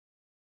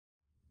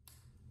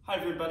Hi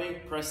everybody,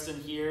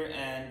 Preston here,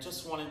 and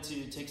just wanted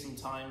to take some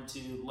time to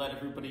let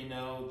everybody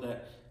know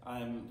that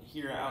I'm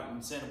here out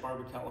in Santa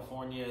Barbara,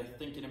 California,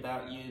 thinking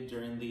about you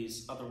during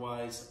these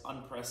otherwise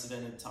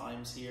unprecedented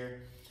times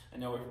here. I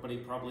know everybody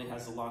probably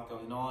has a lot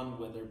going on,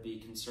 whether it be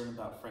concern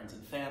about friends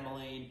and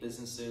family,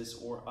 businesses,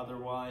 or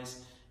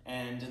otherwise.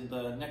 And in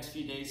the next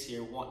few days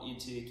here, want you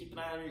to keep an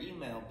eye on your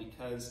email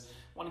because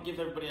I want to give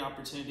everybody an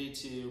opportunity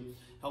to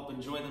help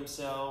enjoy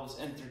themselves,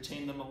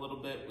 entertain them a little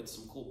bit with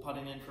some cool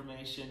putting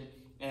information,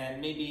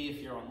 and maybe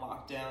if you're on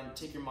lockdown,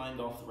 take your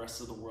mind off the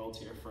rest of the world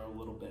here for a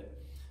little bit.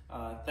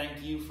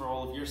 Thank you for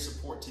all of your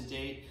support to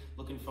date.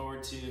 Looking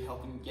forward to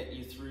helping get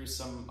you through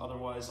some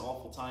otherwise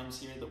awful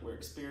times here that we're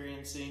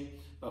experiencing,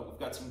 but we've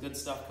got some good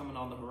stuff coming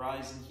on the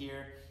horizon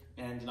here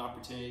and an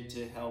opportunity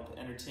to help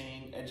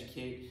entertain,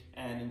 educate,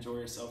 and enjoy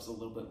yourselves a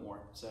little bit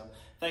more. So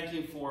thank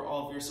you for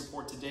all of your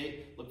support to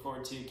date. Look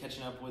forward to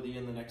catching up with you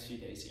in the next few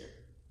days here.